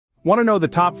Want to know the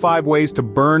top 5 ways to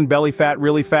burn belly fat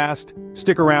really fast?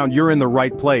 Stick around, you're in the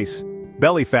right place.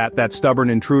 Belly fat, that stubborn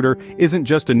intruder, isn't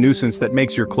just a nuisance that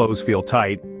makes your clothes feel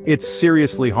tight. It's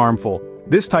seriously harmful.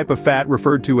 This type of fat,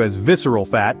 referred to as visceral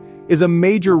fat, is a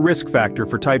major risk factor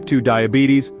for type 2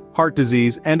 diabetes, heart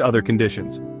disease, and other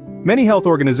conditions. Many health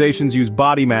organizations use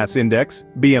body mass index,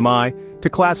 BMI, to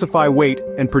classify weight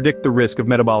and predict the risk of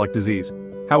metabolic disease.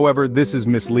 However, this is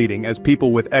misleading, as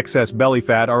people with excess belly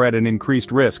fat are at an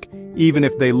increased risk, even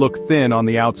if they look thin on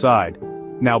the outside.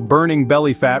 Now, burning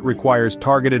belly fat requires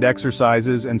targeted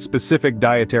exercises and specific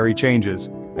dietary changes.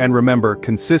 And remember,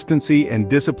 consistency and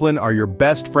discipline are your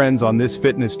best friends on this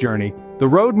fitness journey. The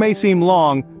road may seem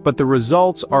long, but the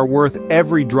results are worth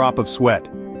every drop of sweat.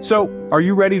 So, are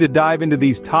you ready to dive into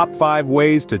these top 5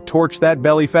 ways to torch that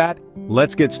belly fat?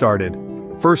 Let's get started.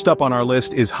 First up on our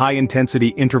list is high-intensity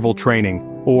interval training,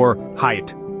 or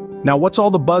HIIT. Now, what's all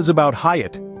the buzz about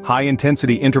HIIT?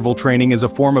 High-intensity interval training is a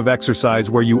form of exercise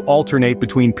where you alternate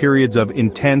between periods of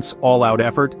intense, all-out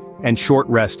effort and short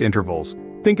rest intervals.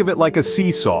 Think of it like a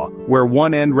seesaw, where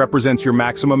one end represents your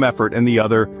maximum effort and the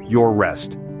other, your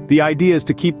rest. The idea is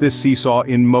to keep this seesaw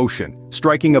in motion,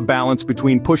 striking a balance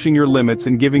between pushing your limits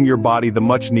and giving your body the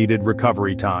much-needed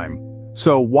recovery time.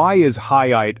 So why is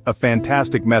HIIT a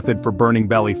fantastic method for burning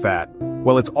belly fat?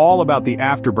 Well, it's all about the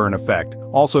afterburn effect,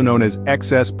 also known as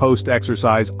excess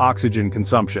post-exercise oxygen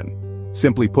consumption.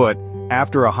 Simply put,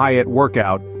 after a HIIT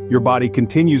workout, your body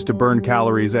continues to burn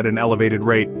calories at an elevated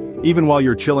rate, even while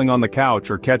you're chilling on the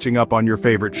couch or catching up on your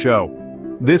favorite show.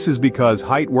 This is because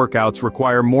HIIT workouts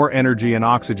require more energy and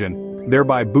oxygen,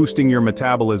 thereby boosting your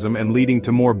metabolism and leading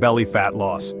to more belly fat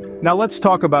loss. Now let's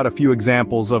talk about a few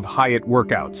examples of HIIT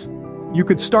workouts. You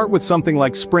could start with something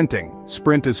like sprinting.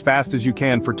 Sprint as fast as you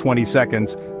can for 20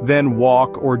 seconds, then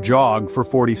walk or jog for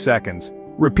 40 seconds.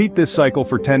 Repeat this cycle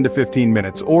for 10 to 15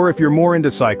 minutes, or if you're more into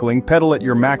cycling, pedal at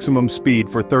your maximum speed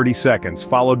for 30 seconds,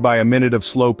 followed by a minute of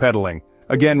slow pedaling.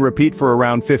 Again, repeat for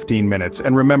around 15 minutes,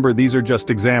 and remember, these are just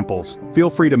examples. Feel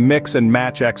free to mix and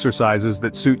match exercises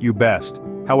that suit you best.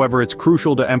 However, it's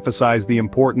crucial to emphasize the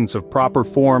importance of proper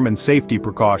form and safety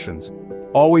precautions.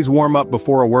 Always warm up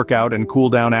before a workout and cool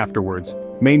down afterwards.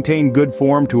 Maintain good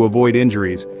form to avoid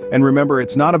injuries, and remember,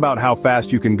 it's not about how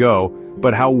fast you can go,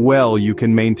 but how well you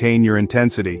can maintain your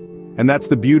intensity. And that's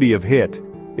the beauty of HIIT.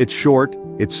 It's short,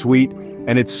 it's sweet,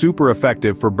 and it's super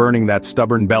effective for burning that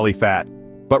stubborn belly fat.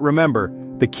 But remember,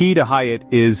 the key to HIIT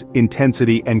is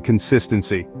intensity and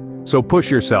consistency. So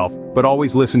push yourself, but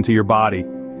always listen to your body.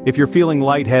 If you're feeling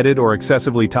lightheaded or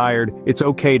excessively tired, it's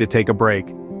okay to take a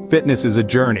break. Fitness is a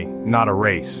journey, not a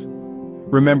race.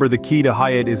 Remember, the key to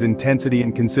HIIT is intensity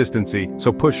and consistency,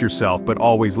 so push yourself but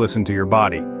always listen to your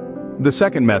body. The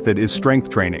second method is strength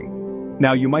training.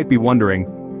 Now you might be wondering,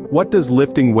 what does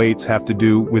lifting weights have to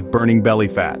do with burning belly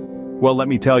fat? Well, let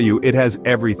me tell you, it has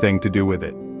everything to do with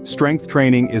it. Strength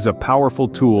training is a powerful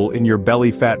tool in your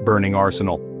belly fat burning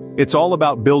arsenal. It's all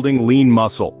about building lean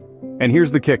muscle. And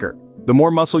here's the kicker. The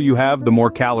more muscle you have, the more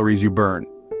calories you burn.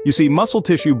 You see, muscle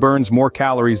tissue burns more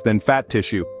calories than fat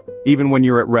tissue, even when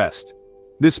you're at rest.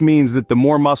 This means that the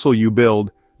more muscle you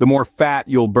build, the more fat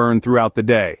you'll burn throughout the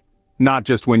day, not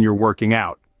just when you're working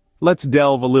out. Let's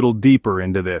delve a little deeper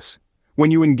into this. When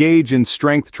you engage in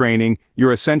strength training,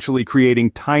 you're essentially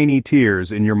creating tiny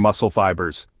tears in your muscle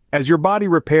fibers. As your body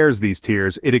repairs these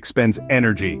tears, it expends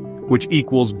energy, which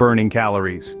equals burning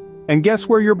calories. And guess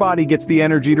where your body gets the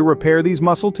energy to repair these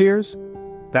muscle tears?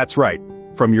 That's right,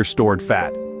 from your stored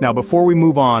fat. Now before we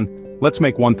move on, let's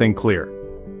make one thing clear.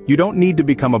 You don't need to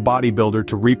become a bodybuilder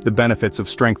to reap the benefits of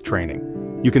strength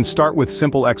training. You can start with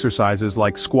simple exercises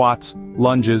like squats,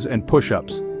 lunges, and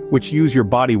push-ups, which use your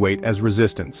body weight as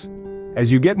resistance.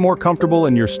 As you get more comfortable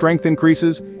and your strength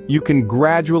increases, you can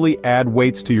gradually add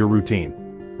weights to your routine.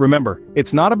 Remember,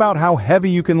 it's not about how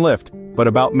heavy you can lift, but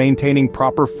about maintaining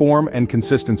proper form and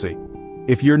consistency.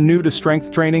 If you're new to strength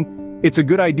training, it's a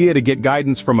good idea to get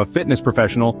guidance from a fitness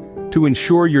professional to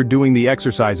ensure you're doing the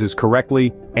exercises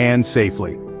correctly and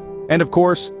safely. And of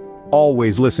course,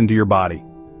 always listen to your body.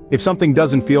 If something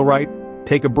doesn't feel right,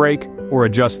 take a break or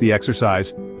adjust the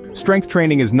exercise. Strength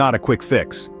training is not a quick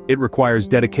fix. It requires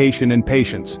dedication and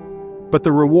patience. But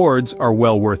the rewards are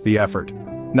well worth the effort.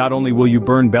 Not only will you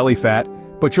burn belly fat,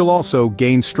 but you'll also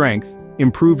gain strength,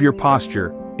 improve your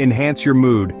posture, enhance your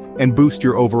mood, and boost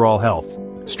your overall health.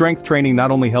 Strength training not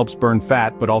only helps burn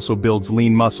fat but also builds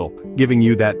lean muscle, giving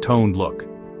you that toned look.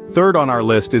 Third on our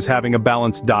list is having a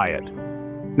balanced diet.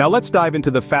 Now let's dive into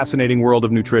the fascinating world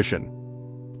of nutrition.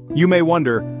 You may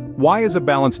wonder, why is a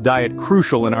balanced diet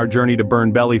crucial in our journey to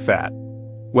burn belly fat?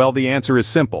 Well, the answer is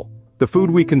simple. The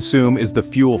food we consume is the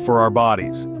fuel for our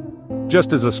bodies.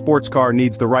 Just as a sports car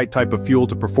needs the right type of fuel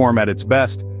to perform at its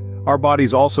best, our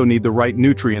bodies also need the right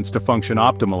nutrients to function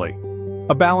optimally.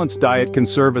 A balanced diet can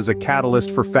serve as a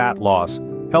catalyst for fat loss,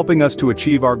 helping us to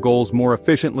achieve our goals more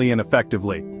efficiently and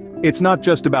effectively. It's not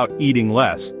just about eating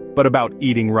less, but about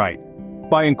eating right.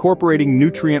 By incorporating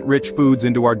nutrient-rich foods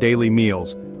into our daily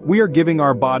meals, we are giving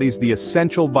our bodies the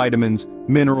essential vitamins,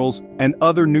 minerals, and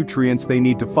other nutrients they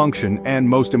need to function and,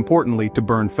 most importantly, to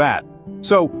burn fat.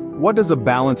 So, what does a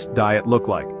balanced diet look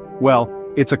like? Well,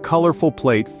 it's a colorful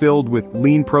plate filled with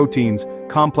lean proteins,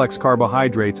 complex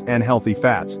carbohydrates, and healthy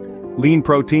fats. Lean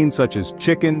proteins such as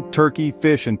chicken, turkey,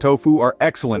 fish, and tofu are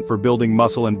excellent for building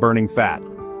muscle and burning fat.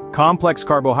 Complex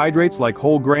carbohydrates like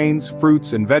whole grains,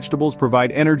 fruits, and vegetables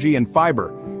provide energy and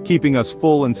fiber, keeping us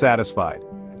full and satisfied.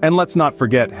 And let's not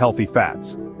forget healthy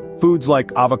fats. Foods like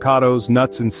avocados,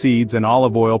 nuts and seeds, and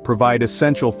olive oil provide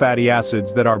essential fatty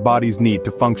acids that our bodies need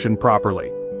to function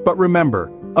properly. But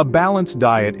remember, a balanced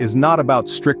diet is not about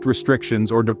strict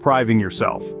restrictions or depriving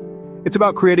yourself. It's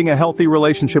about creating a healthy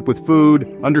relationship with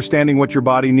food, understanding what your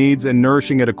body needs, and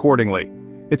nourishing it accordingly.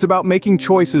 It's about making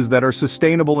choices that are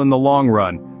sustainable in the long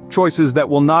run, choices that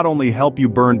will not only help you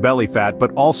burn belly fat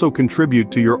but also contribute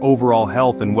to your overall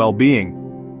health and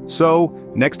well-being. So,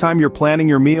 next time you're planning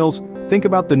your meals, think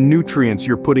about the nutrients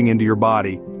you're putting into your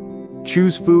body.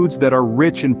 Choose foods that are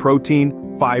rich in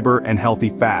protein, fiber, and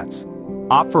healthy fats.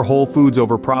 Opt for whole foods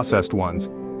over processed ones,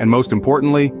 and most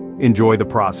importantly, enjoy the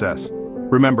process.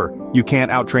 Remember, you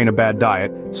can't outtrain a bad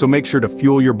diet, so make sure to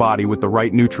fuel your body with the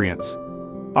right nutrients.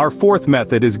 Our fourth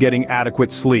method is getting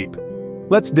adequate sleep.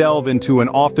 Let's delve into an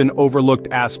often overlooked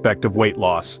aspect of weight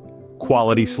loss: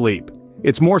 quality sleep.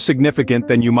 It's more significant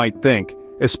than you might think,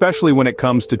 especially when it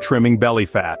comes to trimming belly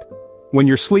fat. When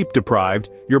you're sleep deprived,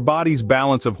 your body's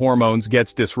balance of hormones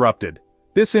gets disrupted.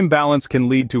 This imbalance can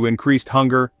lead to increased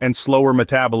hunger and slower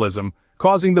metabolism,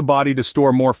 causing the body to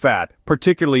store more fat,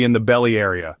 particularly in the belly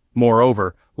area.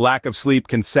 Moreover, lack of sleep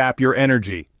can sap your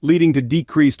energy, leading to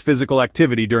decreased physical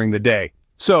activity during the day.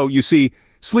 So, you see,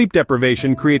 sleep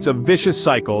deprivation creates a vicious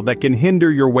cycle that can hinder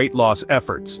your weight loss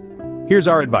efforts. Here's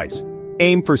our advice.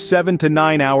 Aim for 7 to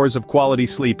 9 hours of quality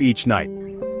sleep each night.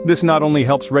 This not only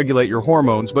helps regulate your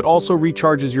hormones but also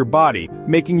recharges your body,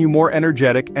 making you more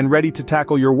energetic and ready to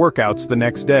tackle your workouts the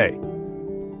next day.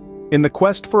 In the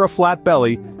quest for a flat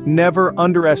belly, never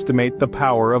underestimate the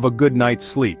power of a good night's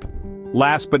sleep.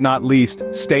 Last but not least,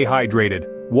 stay hydrated.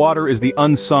 Water is the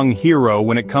unsung hero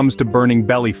when it comes to burning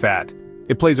belly fat.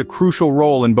 It plays a crucial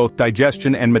role in both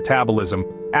digestion and metabolism,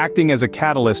 acting as a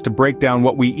catalyst to break down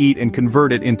what we eat and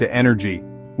convert it into energy.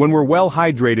 When we're well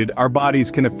hydrated, our bodies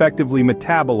can effectively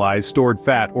metabolize stored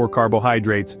fat or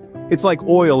carbohydrates. It's like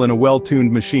oil in a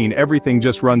well-tuned machine, everything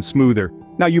just runs smoother.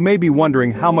 Now you may be wondering,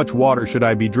 how much water should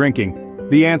I be drinking?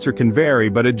 The answer can vary,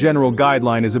 but a general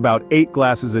guideline is about 8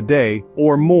 glasses a day,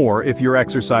 or more if you're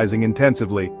exercising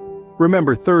intensively.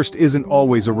 Remember, thirst isn't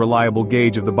always a reliable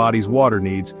gauge of the body's water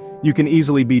needs. You can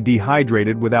easily be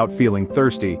dehydrated without feeling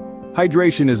thirsty.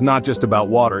 Hydration is not just about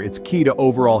water, it's key to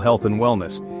overall health and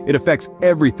wellness. It affects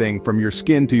everything from your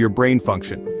skin to your brain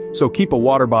function. So keep a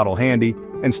water bottle handy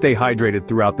and stay hydrated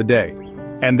throughout the day.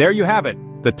 And there you have it,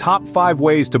 the top 5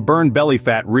 ways to burn belly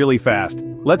fat really fast.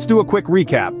 Let's do a quick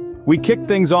recap. We kicked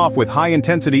things off with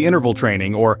high-intensity interval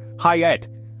training, or HIIT,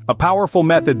 a powerful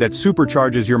method that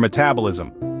supercharges your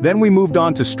metabolism. Then we moved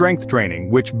on to strength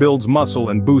training, which builds muscle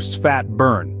and boosts fat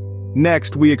burn.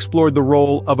 Next, we explored the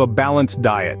role of a balanced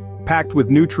diet, packed with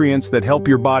nutrients that help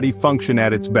your body function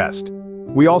at its best.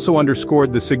 We also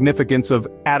underscored the significance of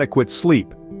adequate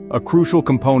sleep, a crucial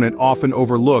component often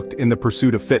overlooked in the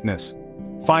pursuit of fitness.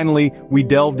 Finally, we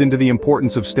delved into the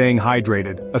importance of staying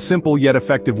hydrated, a simple yet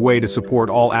effective way to support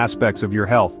all aspects of your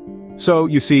health. So,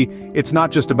 you see, it's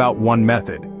not just about one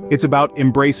method. It's about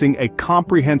embracing a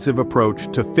comprehensive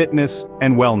approach to fitness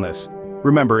and wellness.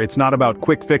 Remember, it's not about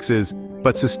quick fixes,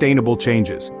 but sustainable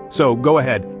changes. So, go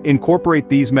ahead, incorporate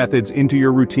these methods into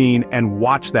your routine and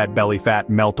watch that belly fat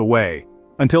melt away.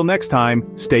 Until next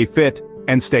time, stay fit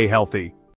and stay healthy.